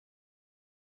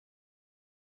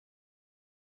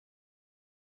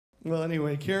Well,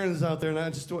 anyway, Karen's out there, and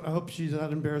I hope she's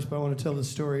not embarrassed, but I want to tell the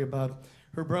story about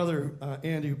her brother,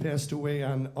 Andy, who passed away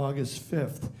on August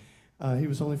 5th. He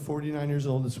was only 49 years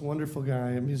old, this wonderful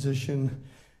guy, a musician,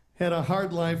 had a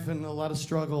hard life and a lot of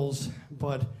struggles,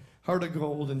 but heart of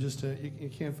gold, and just you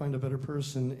can't find a better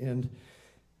person. And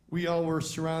we all were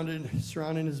surrounding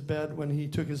his bed when he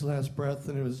took his last breath,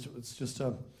 and it's just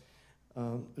a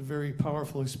very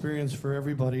powerful experience for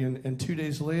everybody. And 2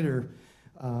 days later,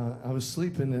 I was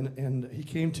sleeping, and he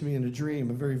came to me in a dream,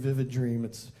 a very vivid dream.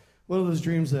 It's one of those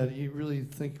dreams that you really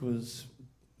think was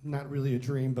not really a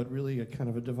dream, but really a kind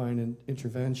of a divine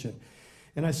intervention.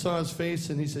 And I saw his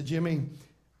face, and he said, "Jimmy,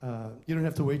 you don't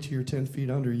have to wait till you're 10 feet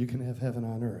under. You can have heaven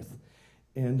on earth."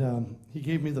 And he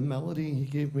gave me the melody. He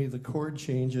gave me the chord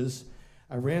changes.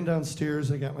 I ran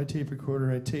downstairs. I got my tape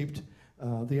recorder. I taped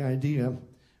the idea,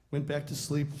 went back to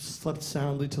sleep, slept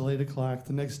soundly till 8 o'clock.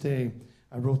 The next day,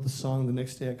 I wrote the song. The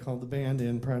next day, I called the band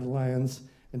in, Pride of Lions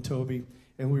and Toby,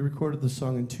 and we recorded the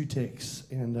song in 2 takes.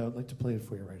 And I'd like to play it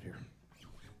for you right here.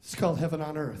 It's called Heaven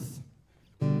on Earth.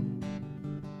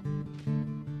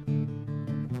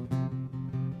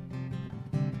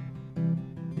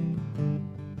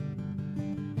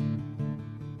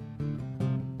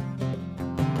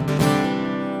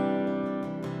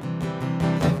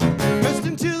 Pressed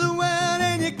into the world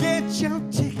and you get your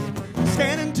ticket.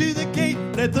 Standing to the gate,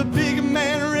 let the big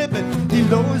man rip it. He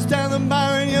lowers down the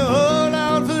bar and you hold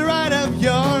out for the ride of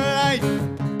your life.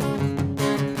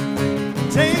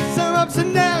 Take some ups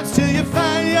and downs till you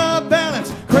find your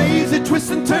balance. Crazy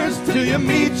twists and turns till you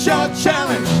meet your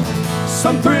challenge.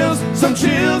 Some thrills, some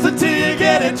chills until you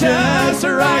get it just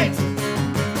right.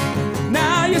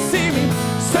 Now you see me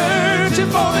searching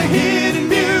for the hidden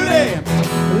beauty,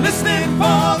 listening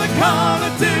for the call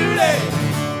of duty,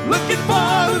 looking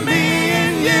for the me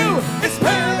and you. It's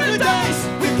paradise,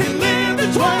 we can live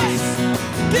it twice.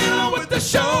 Get on with the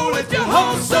show with your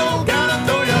whole soul. Gotta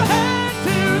throw your head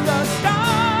to the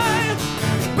sky.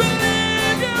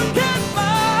 Believe you can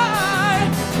fly.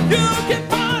 You can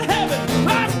find heaven,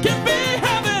 life can be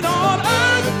heaven on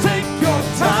earth. Take your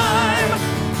time,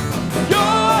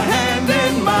 your hand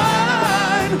in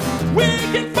mine. We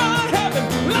can find heaven,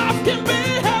 life can be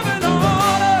heaven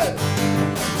on earth.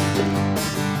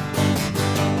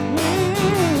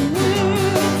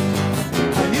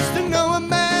 I used to know a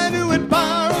man who would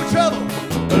borrow trouble,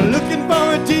 looking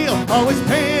for a deal, always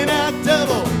paying out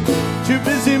double. Too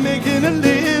busy making a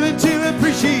living to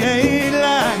appreciate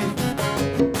life.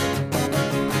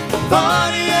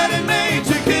 Thought he had it made,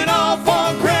 took it all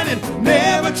for granted.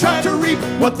 Never tried to reap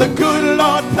what the good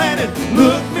Lord planted.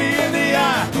 Look me in the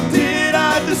eye, did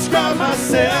I describe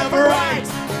myself right?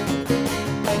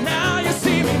 Now you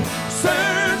see me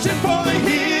searching for the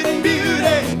hidden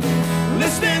beauty,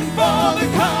 listening for the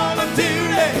call of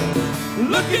duty,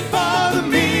 looking for the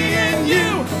me and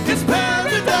you. It's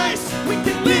paradise, we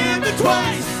can live it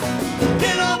twice.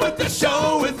 Get on with the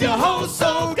show with your whole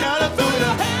soul. Gotta throw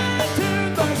your head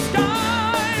to the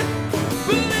sky.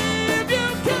 Believe you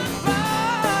can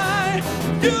fly.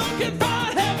 You can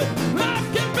find heaven, life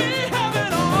can be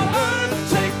heaven on earth.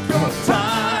 Take your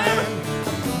time,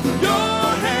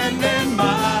 your hand in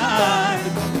mine.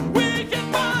 We can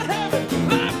find heaven,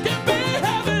 life can be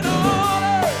heaven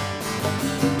on earth.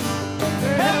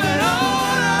 Heaven on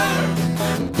earth.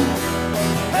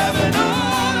 Heaven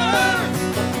on earth.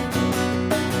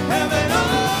 Heaven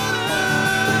on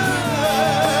earth.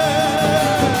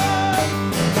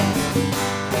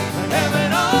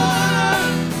 Heaven on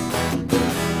earth.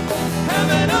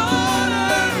 Heaven on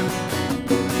earth.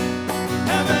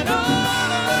 Heaven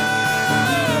on earth.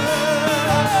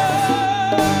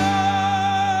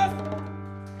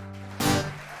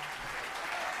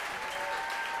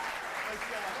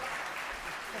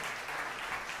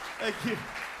 Thank you.